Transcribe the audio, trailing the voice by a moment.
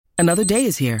Another day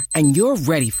is here, and you're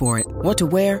ready for it. What to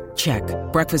wear? Check.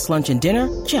 Breakfast, lunch, and dinner?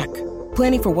 Check.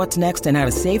 Planning for what's next and how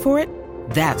to save for it?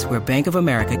 That's where Bank of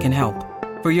America can help.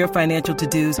 For your financial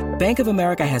to-dos, Bank of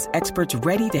America has experts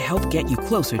ready to help get you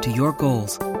closer to your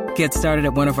goals. Get started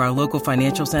at one of our local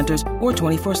financial centers or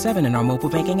 24/7 in our mobile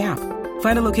banking app.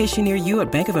 Find a location near you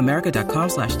at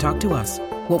bankofamerica.com/talktous.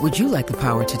 What would you like the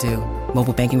power to do?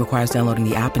 Mobile banking requires downloading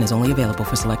the app and is only available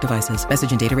for select devices.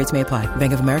 Message and data rates may apply.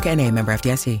 Bank of America N.A., member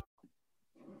FDIC.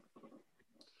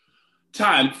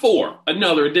 Time for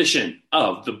another edition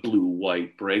of the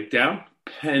Blue-White Breakdown,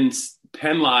 Penn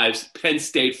Live's Penn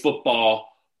State football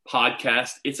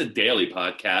podcast. It's a daily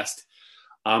podcast.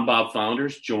 I'm Bob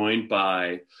Flounders, joined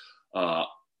by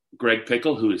Greg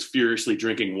Pickel, who is furiously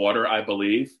drinking water, I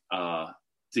believe,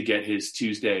 to get his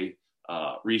Tuesday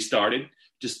restarted.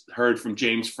 Just heard from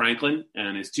James Franklin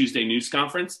and his Tuesday news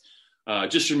conference.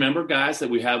 Just remember, guys, that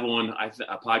we have on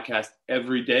a podcast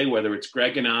every day, whether it's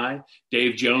Greg and I,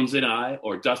 Dave Jones and I,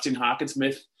 or Dustin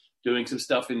Hockensmith doing some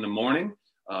stuff in the morning.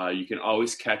 You can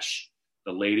always catch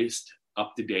the latest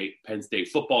up-to-date Penn State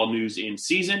football news in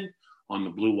season on the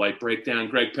Blue-White Breakdown.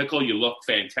 Greg Pickel, you look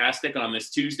fantastic on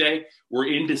this Tuesday. We're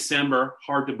in December.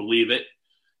 Hard to believe it.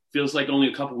 Feels like only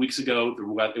a couple weeks ago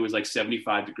it was like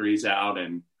 75 degrees out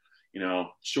and,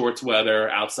 shorts weather,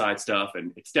 outside stuff.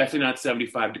 And it's definitely not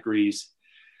 75 degrees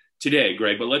today,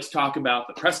 Greg. But let's talk about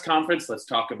the press conference. Let's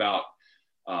talk about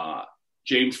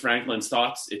James Franklin's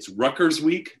thoughts. It's Rutgers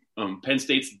week. Penn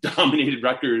State's dominated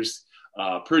Rutgers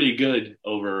pretty good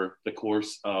over the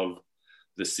course of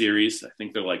the series. I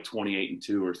think they're like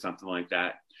 28-2 or something like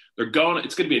that. It's going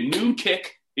to be a noon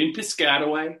kick in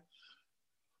Piscataway.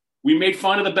 We made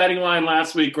fun of the betting line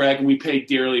last week, Greg, and we paid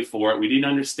dearly for it. We didn't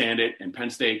understand it, and Penn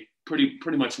State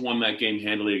pretty much won that game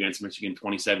handily against Michigan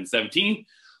 27-17.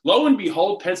 Lo and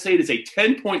behold, Penn State is a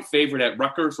 10-point favorite at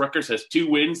Rutgers. Rutgers has 2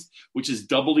 wins, which is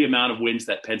double the amount of wins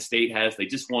that Penn State has. They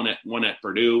just won at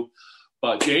Purdue.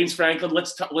 But James Franklin,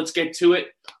 let's get to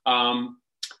it.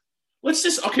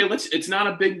 It's not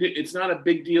a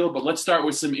big deal, but let's start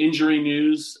with some injury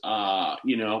news. We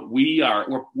are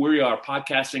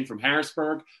podcasting from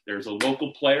Harrisburg. There's a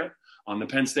local player on the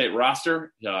Penn State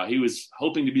roster. He was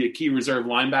hoping to be a key reserve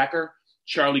linebacker,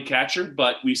 Charlie Katcher,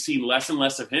 but we've seen less and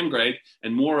less of him, Greg,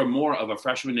 and more of a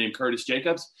freshman named Curtis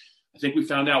Jacobs. I think we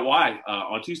found out why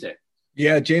on Tuesday.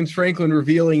 Yeah, James Franklin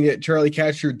revealing that Charlie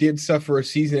Katcher did suffer a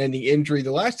season-ending injury.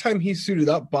 The last time he suited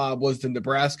up, Bob, was the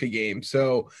Nebraska game.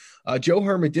 So Joe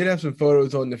Herman did have some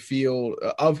photos on the field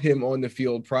of him on the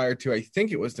field prior to, I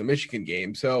think it was the Michigan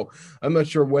game. So I'm not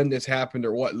sure when this happened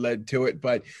or what led to it.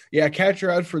 But, yeah,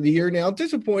 Katcher out for the year now.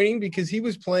 Disappointing because he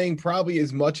was playing probably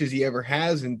as much as he ever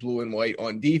has in blue and white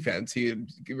on defense. He had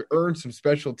earned some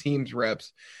special teams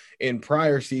reps in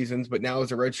prior seasons, but now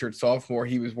as a redshirt sophomore,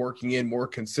 he was working in more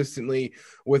consistently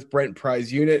with Brent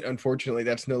Pry's unit. Unfortunately,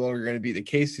 that's no longer going to be the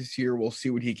case this year. We'll see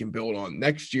what he can build on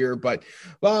next year. But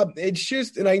Bob, it's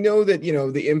just, and I know that,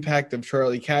 the impact of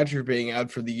Charlie Katcher being out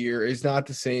for the year is not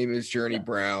the same as Journey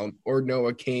Brown or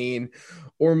Noah Kane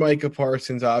or Micah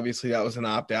Parsons. Obviously, that was an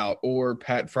opt-out, or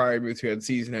Pat Fryermuth, who had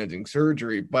season-ending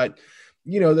surgery. But,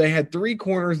 they had 3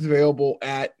 corners available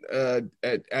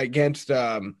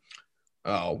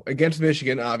against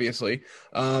Michigan, obviously.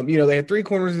 They had 3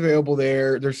 corners available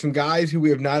there. There's some guys who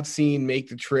we have not seen make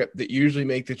the trip that usually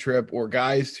make the trip, or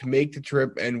guys who make the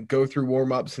trip and go through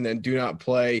warm-ups and then do not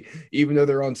play, even though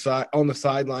they're on the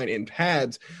sideline in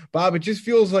pads. Bob, it just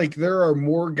feels like there are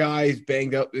more guys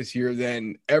banged up this year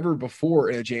than ever before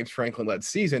in a James Franklin-led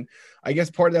season. I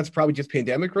guess part of that's probably just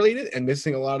pandemic-related and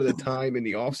missing a lot of the time in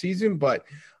the offseason, but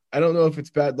I don't know if it's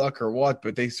bad luck or what,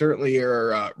 but they certainly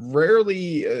are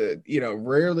rarely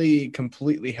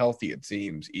completely healthy, it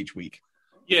seems, each week.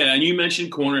 Yeah, and you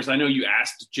mentioned corners. I know you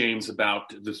asked James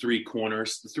about the 3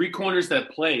 corners. The 3 corners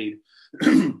that played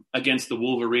against the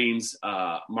Wolverines,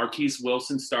 Marquise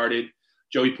Wilson started,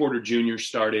 Joey Porter Jr.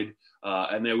 started,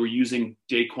 and they were using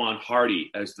Daquan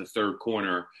Hardy as the 3rd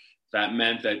corner. That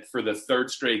meant that for the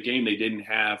 3rd straight game, they didn't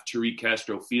have Tariq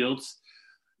Castro-Fields.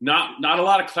 Not a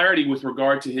lot of clarity with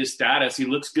regard to his status. He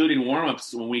looks good in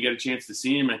warmups when we get a chance to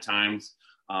see him at times.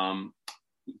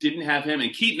 Didn't have him.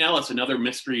 And Keaton Ellis, another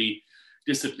mystery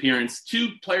disappearance. 2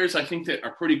 players I think that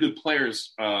are pretty good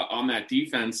players on that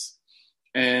defense.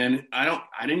 And I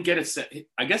didn't get it.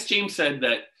 I guess James said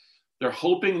that they're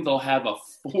hoping they'll have a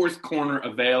 4th corner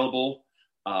available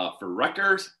for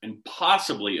Rutgers and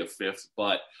possibly a 5th,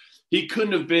 but he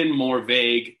couldn't have been more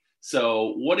vague.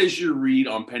 So what is your read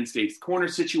on Penn State's corner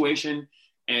situation?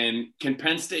 And can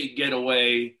Penn State get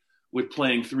away with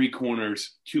playing 3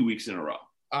 corners 2 weeks in a row?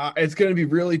 It's going to be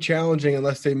really challenging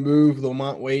unless they move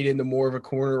Lamont Wade into more of a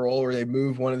corner role, or they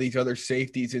move one of these other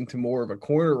safeties into more of a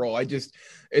corner role.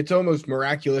 It's almost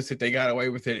miraculous that they got away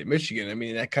with it at Michigan. I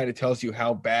mean, that kind of tells you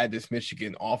how bad this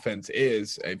Michigan offense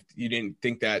is. If you didn't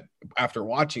think that after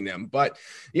watching them, but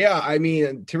yeah, I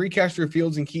mean, Tariq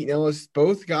Castro-Fields and Keaton Ellis,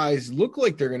 both guys look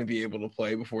like they're going to be able to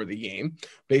play before the game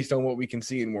based on what we can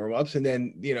see in warmups. And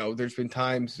then, there's been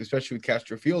times, especially with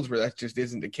Castro-Fields, where that just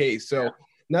isn't the case. So, yeah.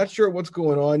 Not sure what's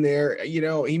going on there.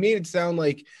 He made it sound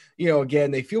like,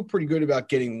 again, they feel pretty good about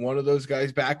getting one of those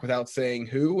guys back without saying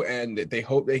who, and they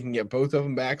hope they can get both of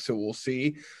them back. So we'll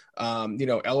see.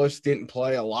 Ellis didn't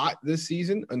play a lot this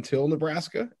season until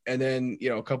Nebraska. And then,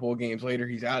 a couple of games later,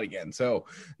 he's out again. So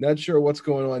not sure what's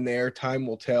going on there. Time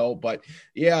will tell. But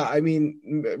yeah, I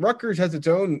mean, Rutgers has its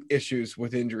own issues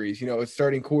with injuries. Its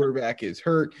starting quarterback is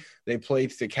hurt. They played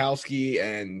Stikowski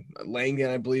and Langdon,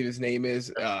 I believe his name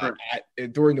is,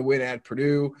 during the win at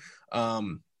Purdue.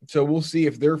 So we'll see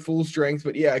if they're full strength.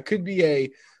 But yeah, it could be a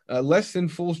less than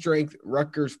full strength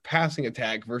Rutgers passing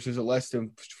attack versus a less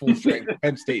than full strength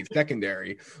Penn State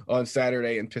secondary on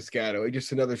Saturday in Piscataway.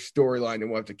 Just another storyline that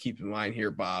we'll have to keep in mind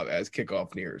here, Bob, as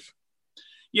kickoff nears.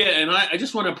 Yeah, and I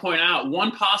just want to point out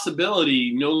one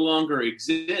possibility no longer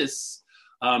exists.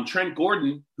 Trent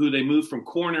Gordon, who they moved from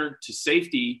corner to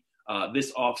safety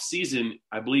this offseason,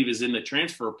 I believe is in the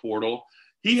transfer portal.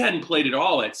 He hadn't played at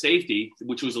all at safety,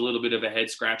 which was a little bit of a head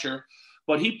scratcher.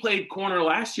 But he played corner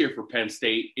last year for Penn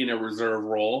State in a reserve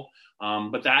role.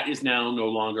 But that is now no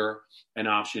longer an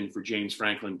option for James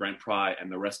Franklin, Brent Pry,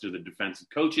 and the rest of the defensive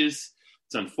coaches.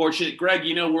 It's unfortunate. Greg,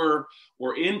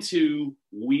 we're into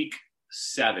week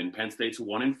 7. Penn State's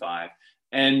 1-5.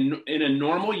 And in a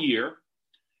normal year,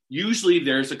 usually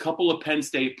there's a couple of Penn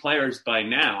State players by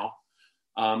now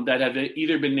that have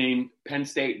either been named Penn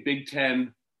State Big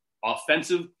Ten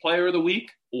Offensive Player of the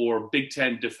Week or Big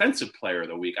Ten Defensive Player of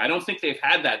the Week. I don't think they've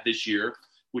had that this year,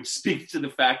 which speaks to the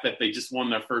fact that they just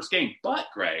won their first game. But,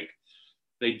 Greg,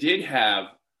 they did have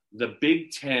the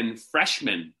Big Ten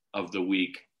Freshman of the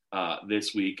Week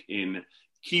this week in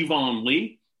Kevon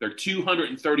Lee, their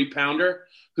 230-pounder,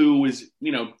 who is,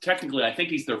 technically I think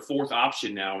he's their fourth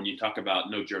option now when you talk about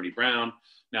no Jody Brown,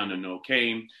 now no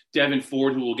Kane. Devin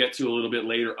Ford, who we'll get to a little bit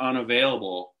later,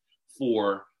 unavailable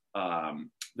for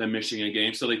the Michigan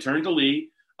game. So they turned to Lee.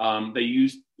 They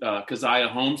used Keziah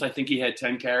Holmes. I think he had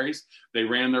 10 carries. They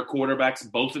ran their quarterbacks,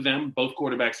 both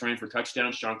quarterbacks ran for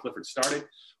touchdowns. Sean Clifford started.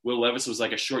 Will Levis was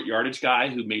like a short yardage guy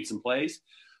who made some plays.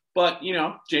 But,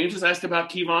 James was asked about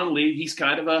Kevon Lee. He's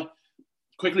kind of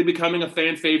quickly becoming a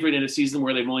fan favorite in a season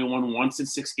where they've only won once in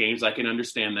 6 games. I can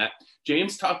understand that.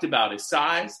 James talked about his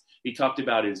size. He talked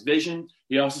about his vision.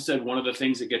 He also said one of the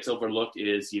things that gets overlooked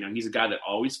is, he's a guy that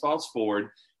always falls forward.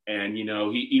 And,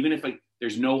 even if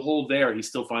there's no hold there, he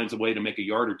still finds a way to make a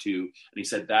yard or two. And he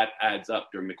said that adds up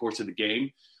during the course of the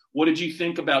game. What did you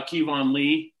think about Kevon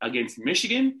Lee against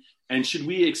Michigan? And should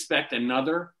we expect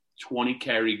another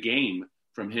 20-carry game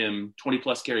from him,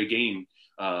 20-plus carry game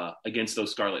against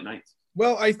those Scarlet Knights?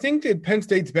 Well, I think that Penn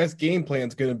State's best game plan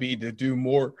is going to be to do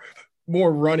more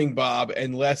running, Bob,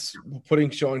 and less putting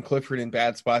Sean Clifford in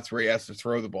bad spots where he has to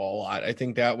throw the ball a lot. I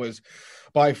think that was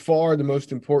by far the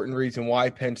most important reason why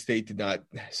Penn State did not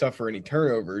suffer any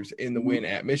turnovers in the win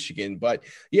at Michigan. But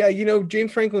yeah,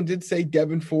 James Franklin did say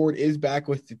Devin Ford is back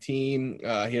with the team. He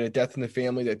had a death in the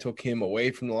family that took him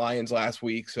away from the Lions last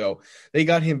week. So they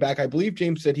got him back. I believe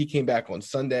James said he came back on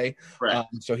Sunday. Right.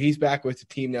 So he's back with the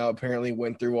team now, apparently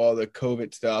went through all the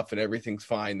COVID stuff and everything's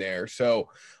fine there. So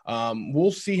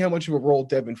we'll see how much of a role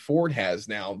Devin Ford has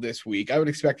now this week. I would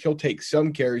expect he'll take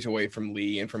some carries away from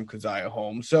Lee and from Keziah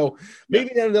Holmes. So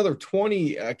maybe not another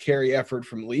 20 carry effort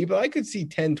from Lee, but I could see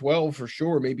 10, 12 for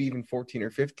sure, maybe even 14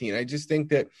 or 15. I just think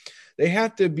that they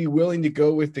have to be willing to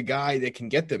go with the guy that can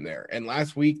get them there. And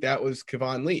last week that was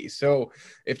Kevon Lee. So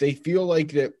if they feel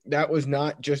like that was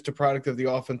not just a product of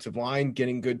the offensive line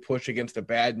getting good push against a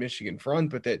bad Michigan front,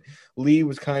 but that Lee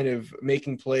was kind of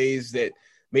making plays that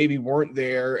maybe weren't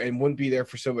there and wouldn't be there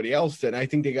for somebody else, then I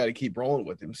think they got to keep rolling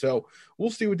with him. So we'll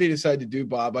see what they decide to do,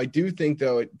 Bob. I do think,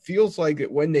 though, it feels like that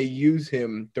when they use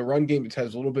him, the run game just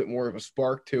has a little bit more of a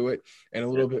spark to it and a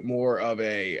little bit more of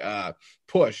a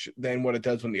push than what it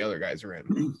does when the other guys are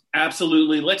in.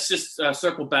 Absolutely. Let's just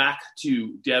circle back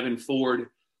to Devin Ford.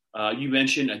 You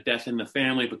mentioned a death in the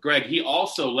family, but Greg, he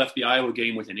also left the Iowa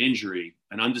game with an injury,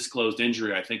 an undisclosed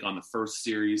injury, I think, on the first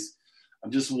series. I'm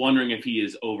just wondering if he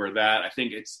is over that. I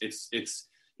think it's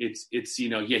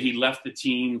he left the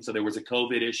team, so there was a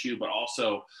COVID issue, but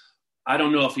also I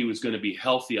don't know if he was going to be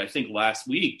healthy. I think last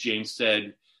week James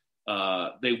said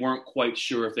they weren't quite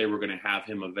sure if they were going to have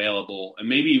him available. And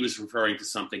maybe he was referring to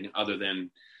something other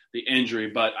than the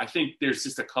injury. But I think there's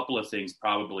just a couple of things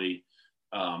probably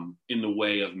in the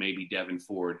way of maybe Devin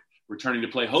Ford returning to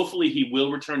play. Hopefully he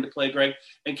will return to play, Greg.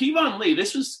 And Kevon Lee,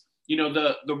 this was,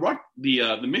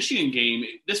 the Michigan game.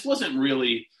 This wasn't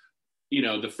really,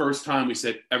 the first time we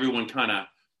said everyone kind of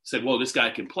said, "Whoa, this guy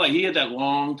can play." He had that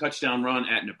long touchdown run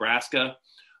at Nebraska.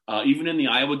 Even in the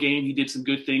Iowa game, he did some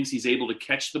good things. He's able to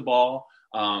catch the ball,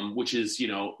 which is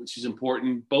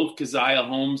important. Both Keziah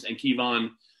Holmes and Kevon,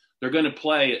 they're going to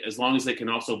play as long as they can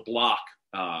also block,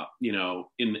 in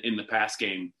the pass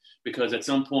game, because at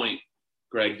some point,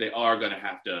 Greg, they are going to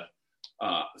have to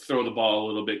throw the ball a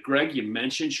little bit. Greg, you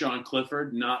mentioned Sean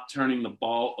Clifford not turning the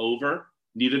ball over.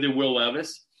 Neither did Will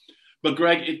Levis. But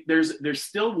Greg, there's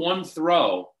still one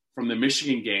throw from the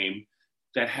Michigan game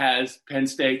that has Penn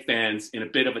State fans in a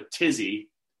bit of a tizzy,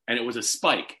 and it was a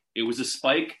spike. It was a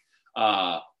spike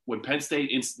when Penn State,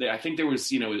 I think there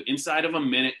was, inside of a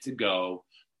minute to go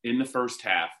in the first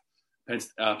half.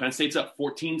 Penn State's up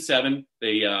 14-7.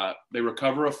 They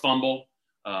recover a fumble.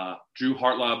 Drew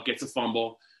Hartlaub gets a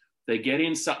fumble. They get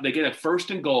inside. They get a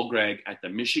 1st and goal, Greg, at the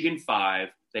Michigan 5.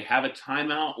 They have a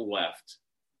timeout left.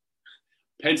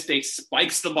 Penn State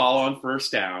spikes the ball on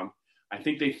 1st down. I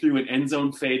think they threw an end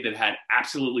zone fade that had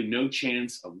absolutely no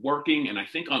chance of working. And I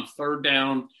think on 3rd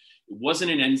down, it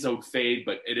wasn't an end zone fade,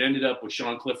 but it ended up with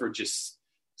Sean Clifford just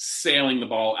sailing the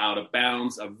ball out of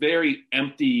bounds. A very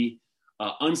empty,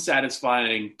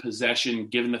 unsatisfying possession,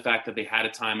 given the fact that they had a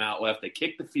timeout left. They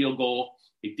kicked the field goal.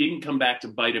 It didn't come back to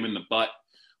bite him in the butt.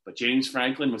 But James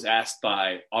Franklin was asked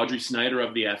by Audrey Snyder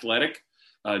of The Athletic,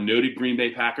 a noted Green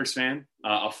Bay Packers fan,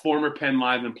 a former Penn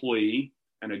Live employee,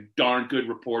 and a darn good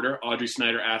reporter. Audrey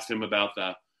Snyder asked him about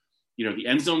the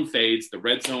end zone fades, the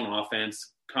red zone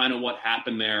offense, kind of what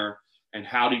happened there, and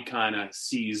how he kind of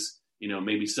sees,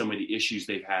 maybe some of the issues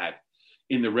they've had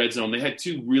in the red zone. They had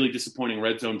 2 really disappointing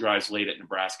red zone drives late at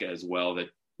Nebraska as well that,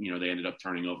 they ended up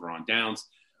turning over on downs.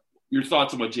 Your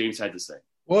thoughts on what James had to say?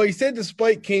 Well, he said the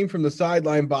spike came from the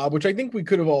sideline, Bob, which I think we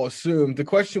could have all assumed. The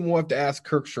question we'll have to ask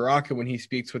Kirk Ciarrocca when he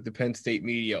speaks with the Penn State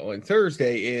media on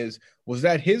Thursday is, was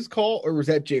that his call or was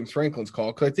that James Franklin's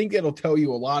call? Because I think that'll tell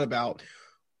you a lot about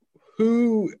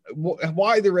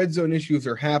why the red zone issues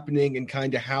are happening and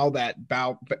kind of how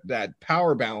that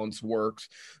power balance works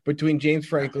between James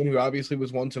Franklin, who obviously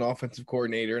was once an offensive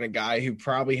coordinator and a guy who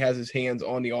probably has his hands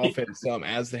on the offense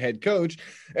as the head coach,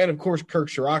 and of course Kirk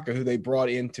Ciarrocca, who they brought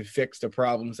in to fix the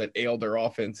problems that ailed their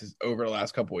offenses over the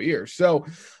last couple of years. So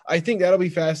I think that'll be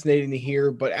fascinating to hear.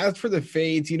 But as for the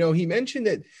fades, he mentioned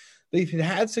that they've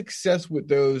had success with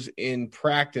those in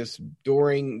practice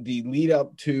during the lead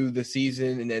up to the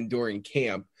season and then during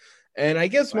camp. And I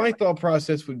guess my thought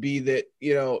process would be that,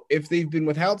 if they've been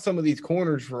without some of these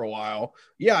corners for a while,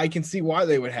 I can see why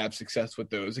they would have success with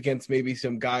those against maybe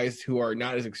some guys who are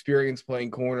not as experienced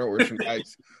playing corner or some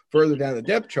guys further down the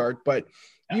depth chart. But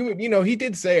he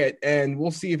did say it, and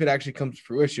we'll see if it actually comes to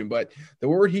fruition. But the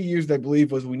word he used, I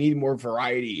believe, was we need more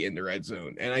variety in the red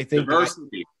zone. And I think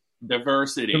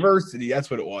Diversity.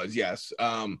 That's what it was. Yes.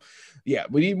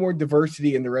 We need more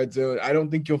diversity in the red zone. I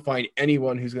don't think you'll find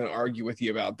anyone who's going to argue with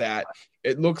you about that.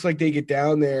 It looks like they get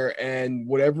down there and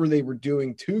whatever they were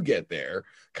doing to get there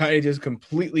kind of just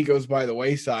completely goes by the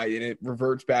wayside and it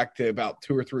reverts back to about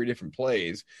 2 or 3 different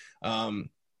plays.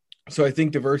 So I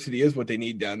think diversity is what they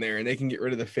need down there and they can get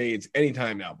rid of the fades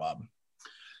anytime now, Bob.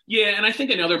 Yeah. And I think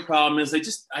another problem is I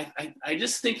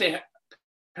just think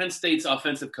Penn State's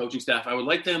offensive coaching staff, I would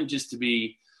like them just to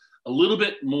be a little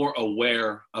bit more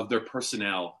aware of their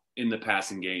personnel in the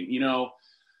passing game.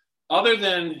 Other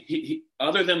than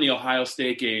the Ohio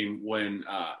State game when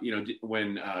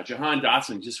Jahan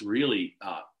Dotson just really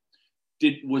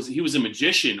he was a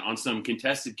magician on some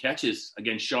contested catches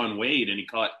against Sean Wade, and he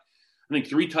caught, I think,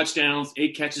 3 touchdowns,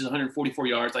 8 catches, 144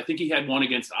 yards. I think he had one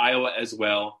against Iowa as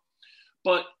well.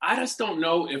 But I just don't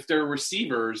know if their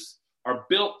receivers are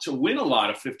built to win a lot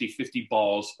of 50-50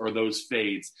 balls or those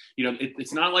fades.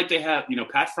 It's not like they have,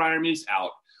 Pat Freiermuth's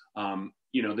out.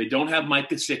 They don't have Mike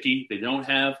Gesicki. They don't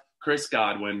have Chris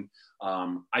Godwin.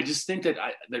 I just think that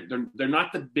they're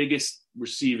not the biggest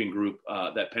receiving group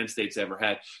that Penn State's ever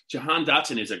had. Jahan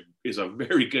Dotson is a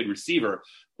very good receiver,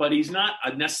 but he's not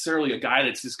necessarily a guy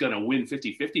that's just going to win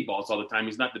 50-50 balls all the time.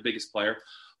 He's not the biggest player.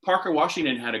 Parker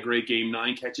Washington had a great game,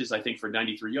 9 catches, I think, for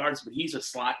 93 yards, but he's a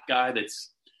slot guy that's,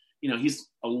 he's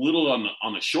a little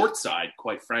on the short side,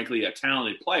 quite frankly, a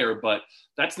talented player, but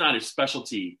that's not his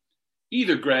specialty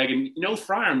either, Greg. And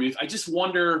Freiermuth, I just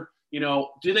wonder,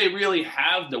 do they really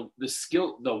have the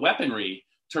skill, the weaponry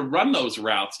to run those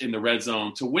routes in the red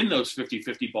zone, to win those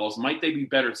 50-50 balls? Might they be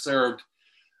better served,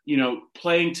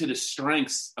 playing to the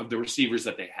strengths of the receivers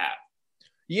that they have?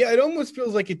 Yeah, it almost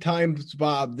feels like at times,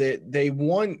 Bob, that they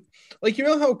want, like,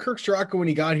 how Kirk Straka, when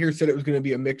he got here, said it was going to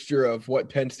be a mixture of what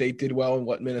Penn State did well and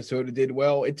what Minnesota did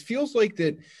well. It feels like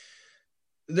that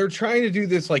they're trying to do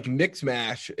this like mix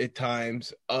mash at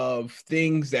times of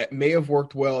things that may have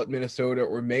worked well at Minnesota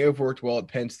or may have worked well at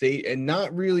Penn State, and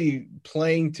not really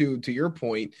playing to your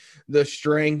point, the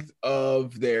strength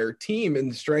of their team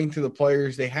and the strength of the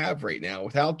players they have right now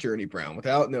without Journey Brown,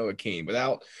 without Noah Cain,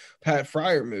 without Pat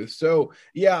Freiermuth. So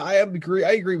yeah, I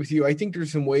agree with you. I think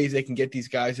there's some ways they can get these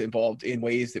guys involved in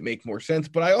ways that make more sense.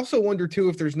 But I also wonder too,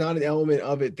 if there's not an element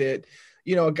of it that,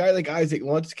 a guy like Isaac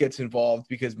Lutz gets involved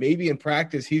because maybe in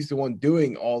practice he's the one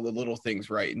doing all the little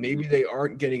things right. And maybe they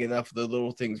aren't getting enough of the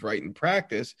little things right in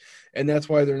practice. And that's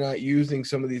why they're not using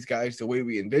some of these guys the way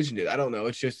we envisioned it. I don't know.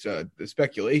 It's just a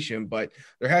speculation, but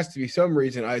there has to be some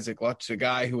reason Isaac Lutz, a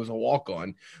guy who was a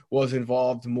walk-on, was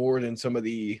involved more than some of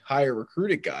the higher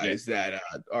recruited guys that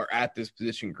are at this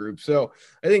position group. So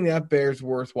I think that bears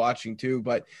worth watching too.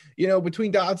 But,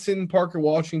 between Dotson, Parker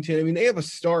Washington, they have a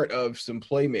start of some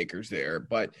playmakers there.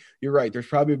 But you're right. There's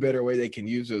probably a better way they can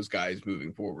use those guys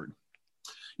moving forward.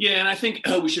 Yeah, and I think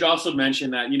we should also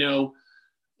mention that,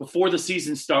 before the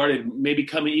season started, maybe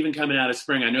coming out of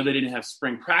spring, I know they didn't have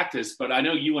spring practice, but I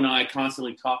know you and I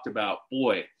constantly talked about,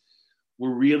 boy,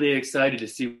 we're really excited to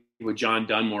see what John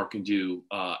Dunmore can do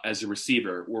as a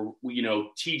receiver.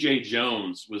 TJ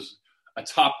Jones was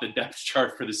atop the depth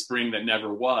chart for the spring that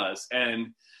never was.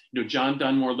 And, John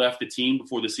Dunmore left the team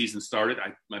before the season started.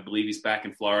 I believe he's back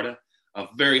in Florida. A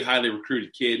very highly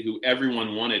recruited kid who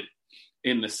everyone wanted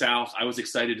in the South. I was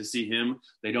excited to see him.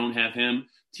 They don't have him.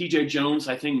 TJ Jones,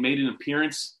 I think, made an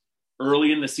appearance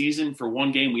early in the season for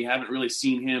one game. We haven't really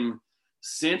seen him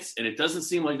since, and it doesn't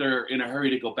seem like they're in a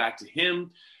hurry to go back to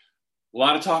him. A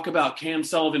lot of talk about Cam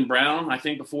Sullivan-Brown, I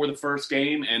think, before the first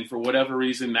game, and for whatever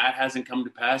reason, that hasn't come to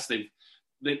pass.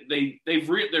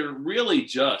 They're really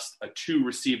just a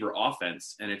two-receiver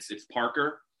offense, and it's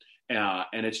Parker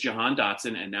and it's Jahan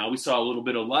Dotson, and now we saw a little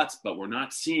bit of Lutz, but we're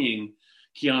not seeing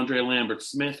Keandre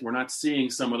Lambert-Smith. We're not seeing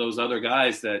some of those other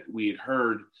guys that we had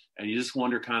heard, and you just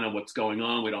wonder kind of what's going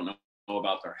on. We don't know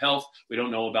about their health. We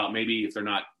don't know about maybe if they're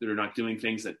not doing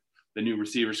things that the new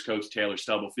receivers coach, Taylor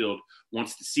Stubblefield,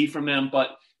 wants to see from them,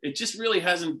 but it just really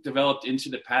hasn't developed into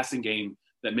the passing game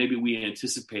that maybe we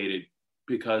anticipated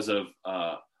because of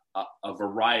a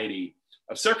variety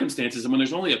of circumstances. And when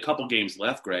there's only a couple games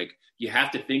left, Greg, you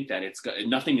have to think that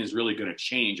nothing is really going to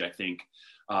change, I think,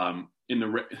 in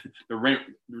the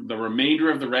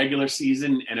remainder of the regular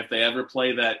season. And if they ever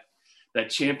play that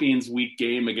Champions Week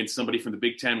game against somebody from the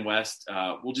Big Ten West,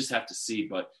 we'll just have to see.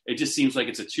 But it just seems like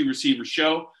it's a two-receiver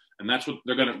show, and that's what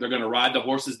they're going to ride the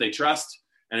horses they trust,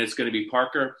 and it's going to be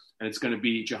Parker, and it's going to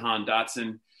be Jahan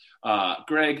Dotson.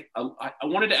 Greg, I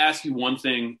wanted to ask you one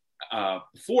thing.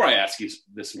 Before I ask you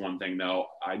this one thing, though,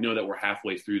 I know that we're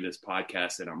halfway through this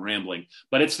podcast and I'm rambling,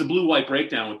 but it's the Blue-White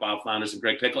Breakdown with Bob Flounders and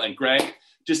Greg Pickel. And Greg,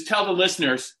 just tell the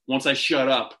listeners, once I shut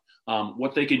up,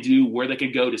 what they can do, where they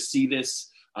can go to see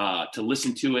this, to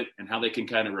listen to it, and how they can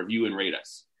kind of review and rate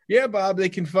us. Yeah, Bob, they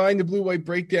can find the Blue-White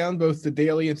Breakdown, both the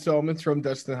daily installments from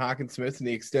Dustin Hockensmith and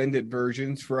the extended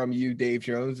versions from you, Dave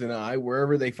Jones, and I,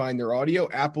 wherever they find their audio,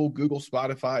 Apple, Google,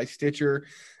 Spotify, Stitcher,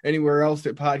 anywhere else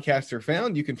that podcasts are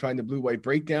found. You can find the Blue-White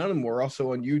Breakdown, and we're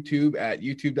also on YouTube at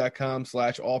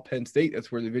youtube.com/allpennstate.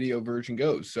 That's where the video version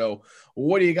goes. So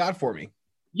what do you got for me?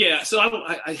 Yeah, so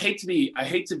I hate to be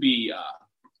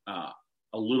a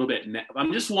little bit –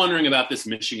 I'm just wondering about this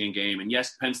Michigan game. And,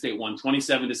 yes, Penn State won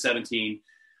 27-17.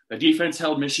 The defense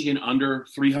held Michigan under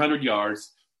 300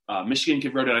 yards. Michigan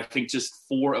converted, I think, just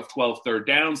 4 of 12 third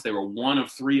downs. They were 1 of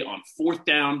 3 on fourth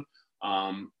down.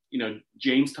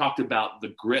 James talked about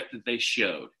the grit that they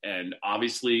showed. And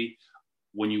obviously,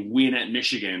 when you win at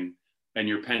Michigan and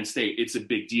you're Penn State, it's a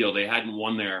big deal. They hadn't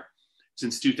won there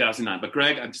since 2009. But,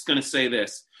 Greg, I'm just going to say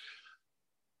this.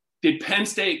 Did Penn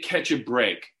State catch a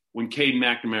break when Caden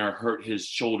McNamara hurt his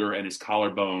shoulder and his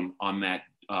collarbone on that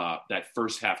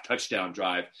first half touchdown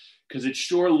drive? Because it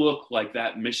sure looked like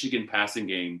that Michigan passing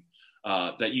game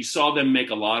that you saw them make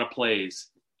a lot of plays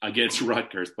against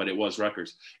Rutgers, but it was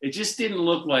Rutgers. It just didn't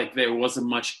look like there wasn't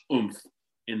much oomph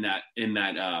in that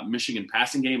Michigan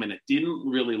passing game, and it didn't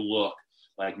really look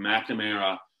like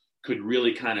McNamara could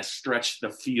really kind of stretch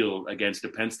the field against a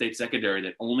Penn State secondary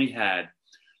that only had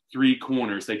 3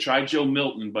 corners. They tried Joe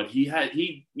Milton, but he had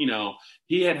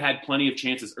plenty of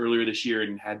chances earlier this year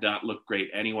and had not looked great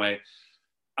anyway.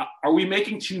 Are we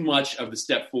making too much of the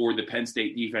step forward the Penn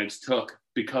State defense took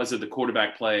because of the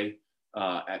quarterback play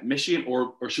at Michigan,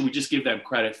 or should we just give them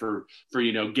credit for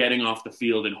getting off the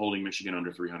field and holding Michigan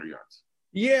under 300 yards?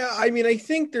 Yeah, I mean, I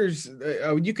think there's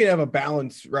you can have a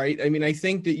balance, right? I mean, I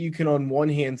think that you can on one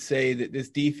hand say that this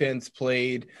defense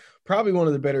played probably one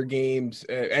of the better games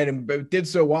and did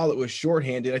so while it was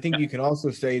shorthanded. I think you can also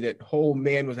say that, oh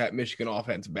man, was that Michigan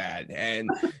offense bad. And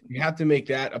you have to make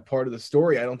that a part of the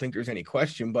story. I don't think there's any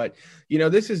question. But,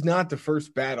 this is not the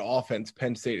first bad offense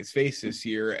Penn State has faced this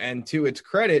year. And to its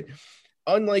credit,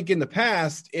 unlike in the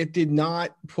past, it did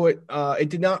not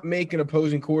make an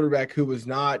opposing quarterback who was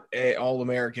not an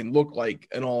All-American look like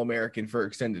an All-American for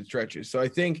extended stretches. So I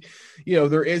think,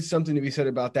 there is something to be said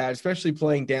about that, especially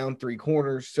playing down three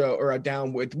corners. Or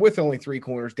down with only three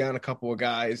corners, down a couple of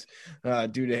guys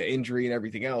due to injury and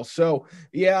everything else. So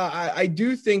yeah, I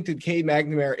do think that Cade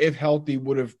McNamara, if healthy,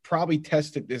 would have probably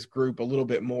tested this group a little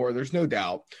bit more. There's no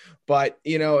doubt. But,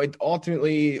 it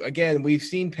ultimately, again, we've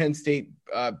seen Penn State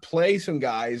play some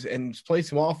guys and play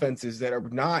some offenses that are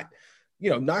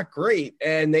not great,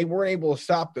 and they weren't able to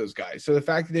stop those guys. So the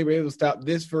fact that they were able to stop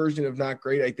this version of not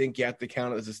great, I think you have to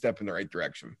count it as a step in the right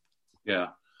direction. Yeah.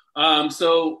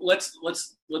 So let's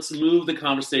move the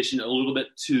conversation a little bit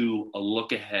to a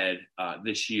look ahead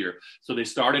this year. So they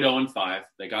started 0-5.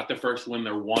 They got their first win.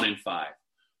 They're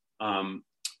 1-5.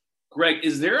 Greg,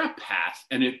 is there a path?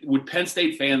 And would Penn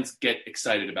State fans get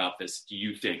excited about this? Do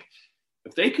you think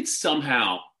if they could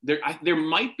somehow there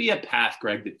might be a path,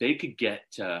 Greg, that they could get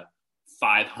to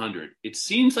 500? It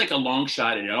seems like a long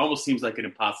shot, and it almost seems like an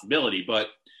impossibility. But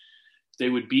if they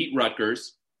would beat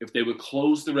Rutgers, if they would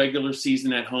close the regular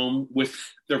season at home with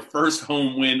their first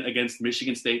home win against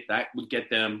Michigan State, that would get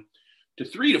them to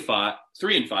 3-5.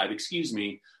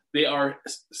 They are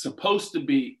supposed to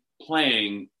be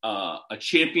playing a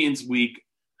Champions Week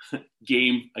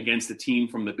game against a team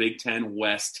from the Big Ten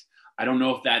West. I don't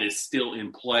know if that is still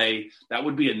in play. That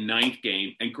would be a ninth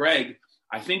game. And Greg,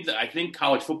 I think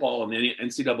college football and the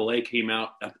NCAA came out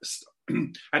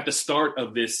at the start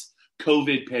of this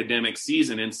COVID pandemic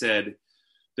season and said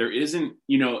there isn't,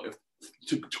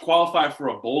 to qualify for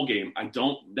a bowl game, I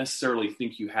don't necessarily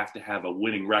think you have to have a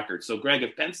winning record. So Greg,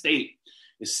 if Penn State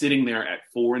is sitting there at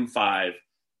 4-5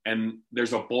 and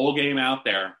there's a bowl game out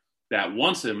there that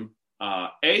wants him,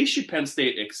 A, should Penn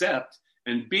State accept?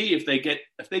 And B, if they get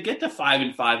to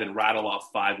 5-5 and rattle off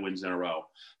 5 wins in a row,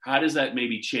 how does that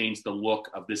maybe change the look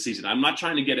of this season? I'm not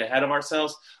trying to get ahead of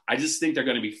ourselves. I just think they're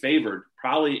going to be favored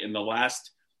probably in the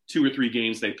last 2 or 3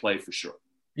 games they play for sure.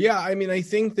 Yeah, I mean, I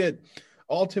think that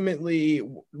ultimately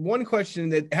one question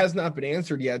that has not been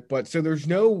answered yet, but so there's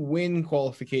no win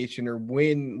qualification or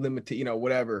win limit,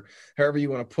 whatever, however you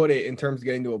want to put it in terms of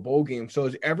getting to a bowl game. So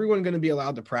is everyone going to be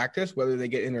allowed to practice whether they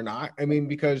get in or not? I mean,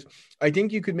 because I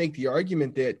think you could make the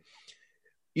argument that,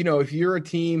 if you're a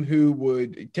team who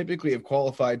would typically have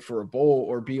qualified for a bowl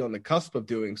or be on the cusp of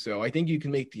doing so, I think you can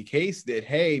make the case that,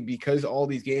 hey, because all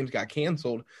these games got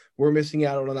canceled, we're missing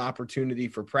out on an opportunity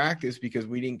for practice because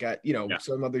we didn't get,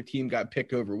 some other team got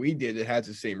picked over we did that has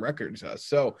the same record as us.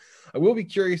 So I will be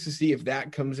curious to see if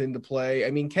that comes into play.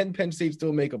 I mean, can Penn State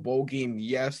still make a bowl game?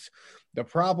 Yes. The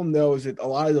problem, though, is that a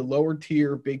lot of the lower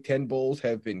tier Big Ten bowls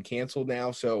have been canceled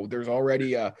now. So there's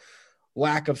already a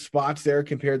lack of spots there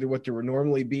compared to what there would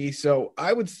normally be. So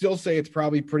I would still say it's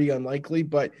probably pretty unlikely,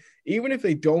 but even if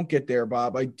they don't get there,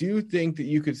 Bob, I do think that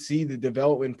you could see the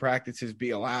development practices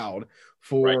be allowed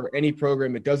for any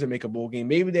program that doesn't make a bowl game.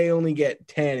 Maybe they only get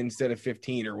 10 instead of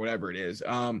 15 or whatever it is.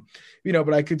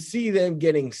 But I could see them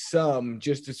getting some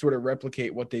just to sort of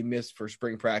replicate what they missed for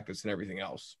spring practice and everything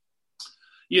else.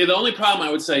 Yeah. The only problem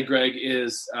I would say, Greg,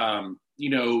 is,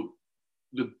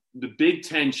 the Big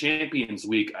Ten Champions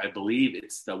Week, I believe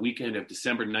it's the weekend of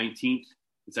December 19th.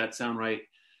 Does that sound right?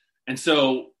 And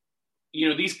so,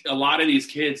 a lot of these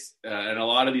kids and a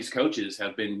lot of these coaches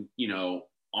have been,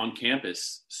 on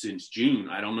campus since June.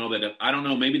 I don't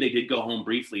know. Maybe they did go home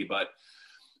briefly, but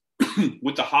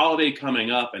with the holiday coming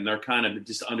up and they're kind of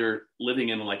just living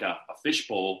in like a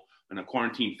fishbowl and a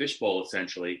quarantine fishbowl,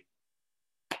 essentially,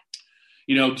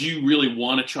 do you really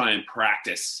want to try and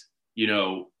practice,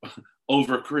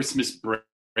 over Christmas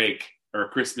break or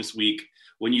Christmas week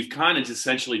when you've kind of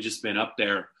essentially just been up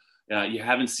there? You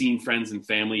haven't seen friends and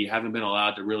family. You haven't been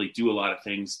allowed to really do a lot of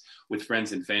things with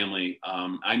friends and family.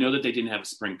 I know that they didn't have a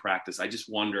spring practice. I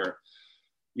just wonder,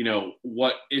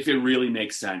 what if it really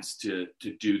makes sense to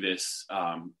do this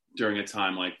during a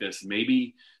time like this?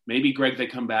 Maybe Greg, they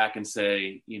come back and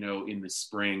say, in the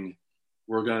spring,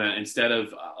 we're going to, instead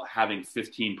of having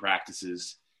 15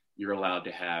 practices, you're allowed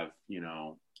to have,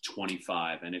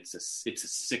 25, and it's a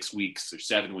 6 weeks or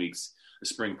 7 weeks of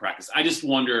spring practice. I just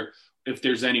wonder if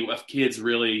kids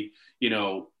really,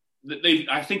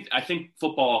 I think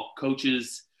football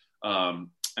coaches, and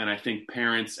I think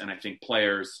parents, and I think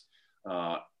players,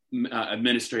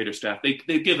 administrator staff,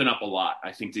 they've given up a lot,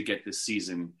 I think, to get this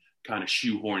season kind of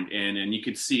shoehorned in. And you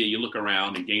can see it. You look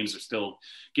around and games are still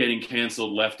getting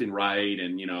canceled left and right.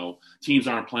 And, teams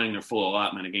aren't playing their full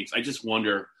allotment of games. I just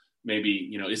wonder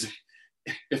maybe,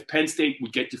 if Penn State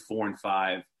would get to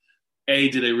 4-5,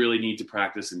 do they really need to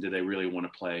practice, and do they really want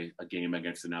to play a game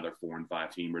against another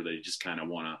 4-5 team, or they just kind of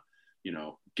want to,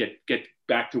 get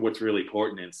back to what's really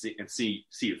important and see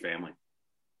your family?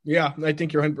 Yeah, I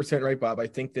think you're 100% right, Bob. I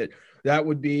think that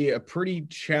would be a pretty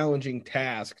challenging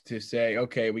task to say,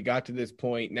 okay, we got to this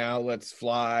point. Now let's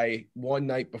fly one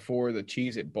night before the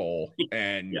Cheez-It Bowl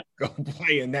and go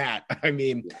play in that. I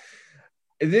mean,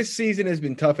 this season has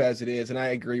been tough as it is, and I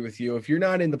agree with you. If you're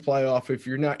not in the playoff, if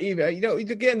you're not even,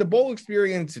 again, the bowl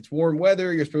experience, it's warm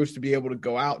weather. You're supposed to be able to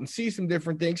go out and see some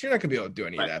different things. You're not going to be able to do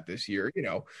any of that this year.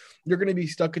 You're going to be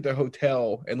stuck at the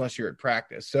hotel unless you're at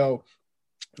practice. So,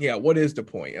 yeah, what is the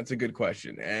point? That's a good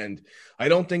question. And I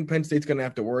don't think Penn State's going to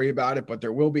have to worry about it, but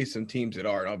there will be some teams that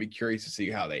are, and I'll be curious to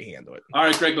see how they handle it. All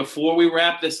right, Greg, before we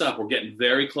wrap this up, we're getting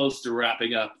very close to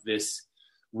wrapping up this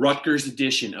Rutgers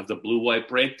edition of the Blue White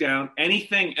Breakdown.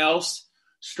 Anything else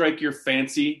strike your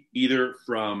fancy, either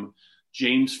from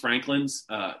James Franklin's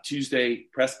Tuesday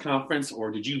press conference, or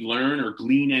did you learn or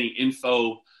glean any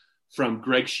info from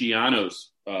Greg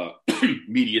Schiano's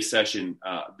media session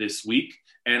this week?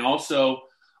 And also,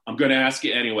 I'm going to ask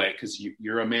you anyway, because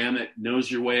you're a man that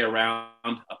knows your way around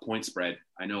a point spread.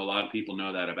 I know a lot of people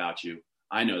know that about you.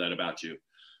 I know that about you.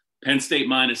 Penn State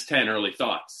 -10, early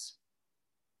thoughts?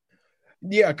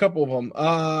 Yeah, a couple of them.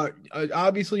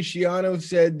 Obviously, Schiano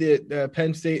said that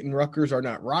Penn State and Rutgers are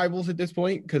not rivals at this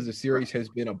point because the series has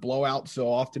been a blowout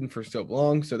so often for so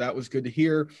long. So that was good to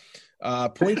hear.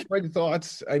 Point spread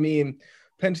thoughts. I mean,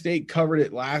 Penn State covered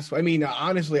it last. I mean,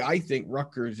 honestly, I think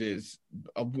Rutgers is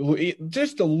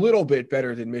just a little bit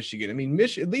better than Michigan. I mean,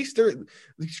 at least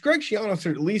Greg Schiano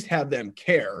should at least have them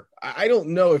care. I don't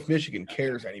know if Michigan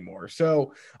cares anymore.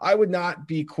 So I would not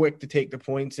be quick to take the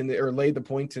points or lay the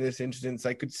points in this instance.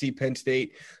 I could see Penn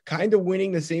State kind of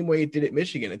winning the same way it did at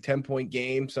Michigan, a 10-point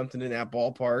game, something in that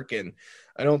ballpark. And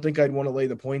I don't think I'd want to lay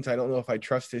the points. I don't know if I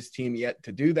trust this team yet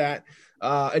to do that.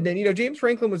 And then, James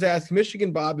Franklin was asked,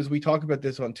 Michigan, Bob, as we talk about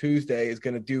this on Tuesday, is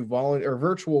going to do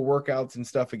virtual workouts and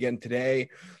stuff again today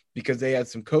because they had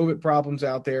some COVID problems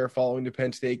out there following the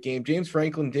Penn State game. James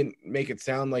Franklin didn't make it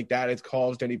sound like that has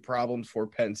caused any problems for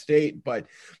Penn State, but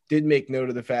did make note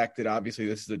of the fact that obviously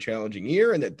this is a challenging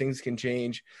year and that things can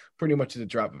change pretty much at the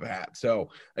drop of a hat.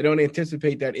 So I don't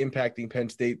anticipate that impacting Penn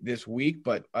State this week,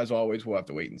 but as always, we'll have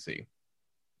to wait and see.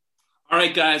 All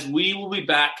right, guys, we will be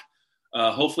back.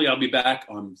 Hopefully I'll be back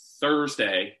on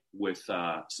Thursday with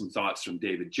some thoughts from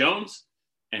David Jones,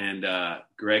 and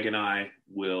Greg and I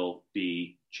will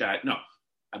be chatting. No,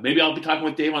 maybe I'll be talking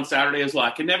with Dave on Saturday as well.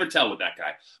 I can never tell with that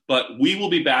guy, but we will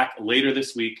be back later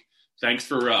this week. Thanks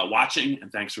for watching, and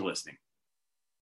thanks for listening.